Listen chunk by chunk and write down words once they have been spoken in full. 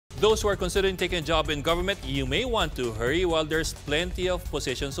Those who are considering taking a job in government, you may want to hurry while there's plenty of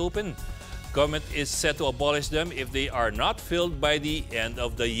positions open. Government is set to abolish them if they are not filled by the end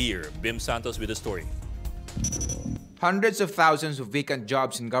of the year. Bim Santos with the story. Hundreds of thousands of vacant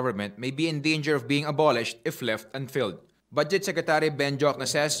jobs in government may be in danger of being abolished if left unfilled. Budget Secretary Ben Jokna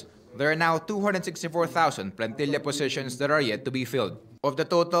says there are now 264,000 plantilla positions that are yet to be filled. Of the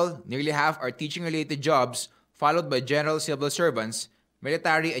total, nearly half are teaching-related jobs, followed by general civil servants,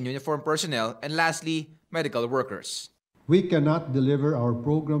 military and uniformed personnel, and lastly, medical workers. We cannot deliver our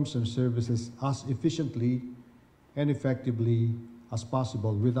programs and services as efficiently and effectively as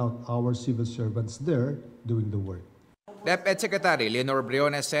possible without our civil servants there doing the work. DepEd Secretary Leonor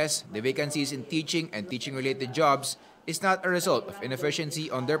Briones says the vacancies in teaching and teaching-related jobs is not a result of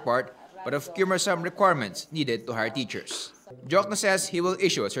inefficiency on their part, but of cumbersome requirements needed to hire teachers. Jokna says he will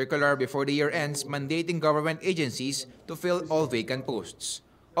issue a circular before the year ends mandating government agencies to fill all vacant posts.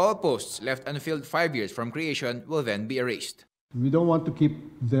 All posts left unfilled 5 years from creation will then be erased. We don't want to keep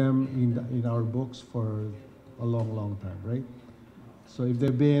them in our books for a long time, right? So if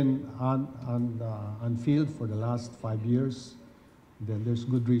they've been unfilled for the last 5 years, then there's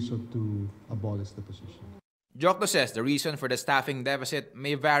good reason to abolish the position. Jokna says the reason for the staffing deficit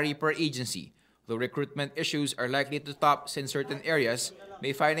may vary per agency, though recruitment issues are likely to top since certain areas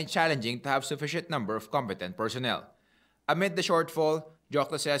may find it challenging to have sufficient number of competent personnel. Amid the shortfall,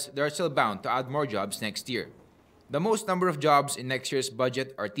 Jokna says they are still bound to add more jobs next year. The most number of jobs in next year's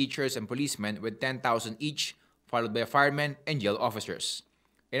budget are teachers and policemen with 10,000 each, followed by firemen and jail officers.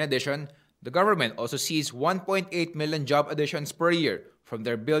 In addition, the government also sees 1.8 million job additions per year from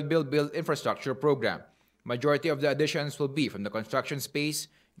their Build infrastructure program. Majority of the additions will be from the construction space,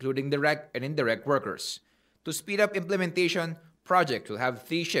 including direct and indirect workers. To speed up implementation, projects will have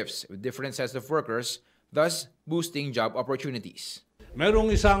 3 shifts with different sets of workers, thus boosting job opportunities.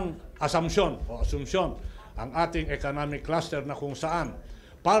 Merong isang assumption ang ating economic cluster na kung saan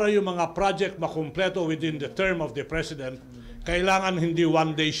para yung mga project makumpleto within the term of the President, kailangan hindi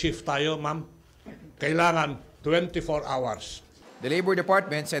one-day shift tayo, ma'am. Kailangan 24 hours. The Labor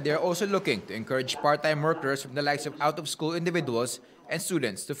Department said they are also looking to encourage part-time workers from the likes of out-of-school individuals and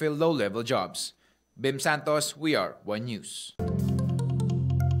students to fill low-level jobs. Bim Santos, We Are One News.